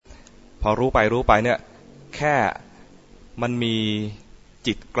พอรู้ไปเนี่ยแค่มันมี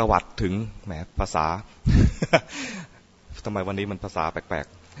จิตกระวัดถึงแหมภาษา ทำไมวันนี้มันภาษาแปลก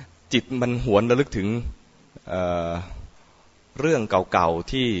ๆจิตมันหวนระลึกถึงเรื่องเก่า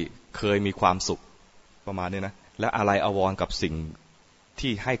ๆที่เคยมีความสุขประมาณนี้นะและอะไรอาวรณ์กับสิ่ง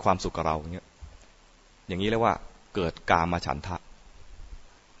ที่ให้ความสุขกับเราอย่างนี้เรียกว่าเกิดกามฉันทะ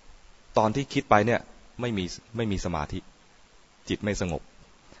ตอนที่คิดไปเนี่ยไม่มีสมาธิจิตไม่สงบ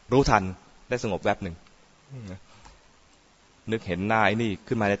รู้ทันได้สงบแวบหนึ่งนึกเห็นหน้าไอ้นี่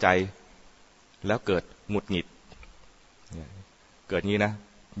ขึ้นมาในใจแล้วเกิดหงุดหงิดเกิดงี้นะ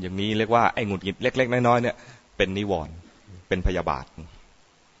อย่างนี้เรียกว่าไอ้หงุดหงิดเล็กๆน้อยๆเนี่ยเป็นนิวรณ์เป็นพยาบาท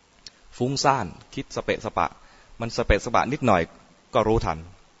ฟุ้งซ่านคิดสเปะสปะมันสเปะสปะนิดหน่อยก็รู้ทัน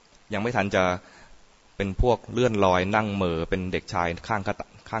ยังไม่ทันจะเป็นพวกเลื่อนลอยนั่งเหม่อเป็นเด็กชายข้างห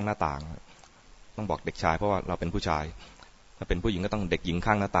น้าต่างต้องบอกเด็กชายเพราะว่าเราเป็นผู้ชายถ้าเป็นผู้หญิงก็ต้องเด็กหญิง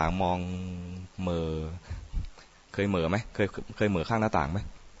ข้างหน้าต่างมองเหม่อเคยเหม่อไหมเคยเหม่อข้างหน้าต่างไหม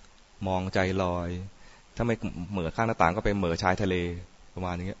มองใจลอยถ้าไม่เหม่อข้างหน้าต่างก็ไปเหม่อชายทะเลประม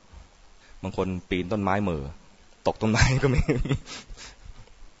าณนี้บางคนปีนต้นไม้เหม่อตกต้นไม้ก็มี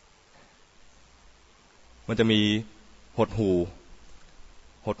มันจะมีหดหู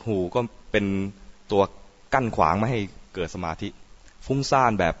ก็เป็นตัวกั้นขวางไม่ให้เกิดสมาธิฟุ้งซ่า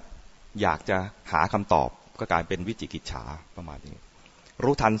นแบบอยากจะหาคำตอบก็กลายเป็นวิจิกิจฉาประมาณนี้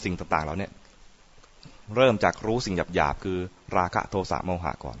รู้ทันสิ่งต่างๆเราเนี่ยเริ่มจากรู้สิ่งหยาบๆคือราคะโทสะโมห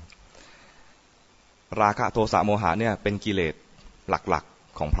ะก่อนราคะโทสะโมหะเนี่ยเป็นกิเลสหลัก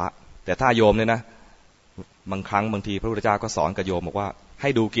ๆของพระแต่ถ้าโยมเนี่ยนะบางครั้งบางทีพระพุทธเจ้าก็สอนกับโยมบอกว่าให้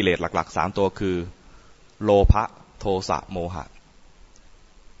ดูกิเลสหลักๆ3ตัวคือโลภะโทสะโมหะ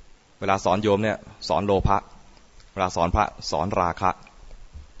เวลาสอนโยมเนี่ยสอนโลภะเวลาสอนพระสอนราคะ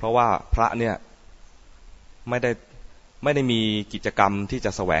เพราะว่าพระเนี่ยไม่ได้มีกิจกรรมที่จ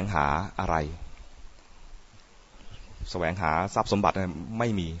ะแสวงหาอะไรแสวงหาทรัพย์สมบัติไม่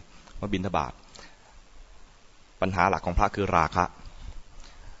มีมาบิณฑบาตปัญหาหลักของพระคือราคะ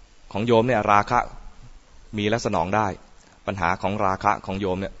ของโยมเนี่ยราคะมีและสนองได้ปัญหาของราคะของโย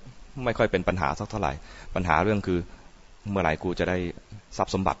มเนี่ยไม่ค่อยเป็นปัญหาสักเท่าไหร่ปัญหาเรื่องคือเมื่อไหร่กูจะได้ทรัพ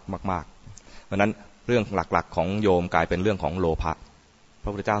ย์สมบัติมากๆเพราะนั้นเรื่องหลักๆของโยมกลายเป็นเรื่องของโลภะพร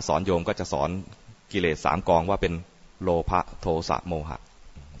ะพุทธเจ้าสอนโยมก็จะสอนกิเลส3กองว่าเป็นโลภะโทสะโมหะ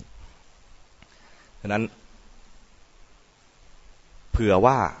เพราะนั้นเผื่อ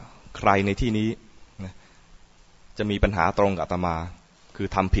ว่าใครในที่นี้จะมีปัญหาตรงกับอาตมาคือ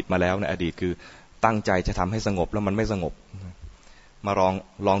ทำผิดมาแล้วในอดีตคือตั้งใจจะทำให้สงบแล้วมันไม่สงบมา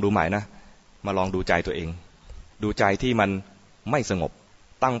ลองดูใหม่นะมาลองดูใจตัวเองดูใจที่มันไม่สงบ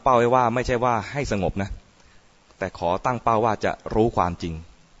ตั้งเป้าไว้ว่าไม่ใช่ว่าให้สงบนะแต่ขอตั้งเป้าว่าจะรู้ความจริง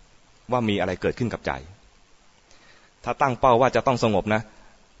ว่ามีอะไรเกิดขึ้นกับใจถ้าตั้งเป้าว่าจะต้องสงบนะ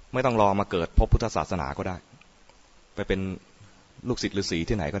ไม่ต้องรอมาเกิดพบพุทธศาสนาก็ได้ไปเป็นลูกศิษย์ฤาษี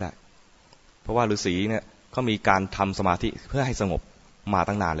ที่ไหนก็ได้เพราะว่าฤาษีเนี่ยเขามีการทำสมาธิเพื่อให้สงบมา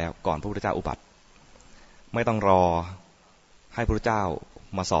ตั้งนานแล้วก่อนพระพุทธเจ้าอุบัติไม่ต้องรอให้พระพุทธเจ้า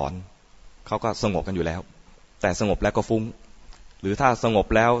มาสอนเขาก็สงบกันอยู่แล้วแต่สงบแล้วก็ฟุ้งหรือถ้าสงบ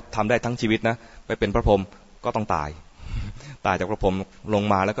แล้วทำได้ทั้งชีวิตนะไปเป็นพระพรหมก็ต้องตายจากพระพรหมลง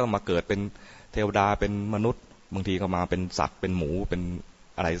มาแล้วก็มาเกิดเป็นเทวดาเป็นมนุษย์บางทีก็มาเป็นสัตว์เป็นหมูเป็น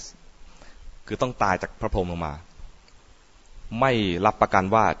อะไรคือต้องตายจากพระพรหมลงมาไม่รับประกัน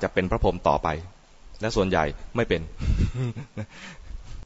ว่าจะเป็นพระพรหมต่อไปและส่วนใหญ่ไม่เป็น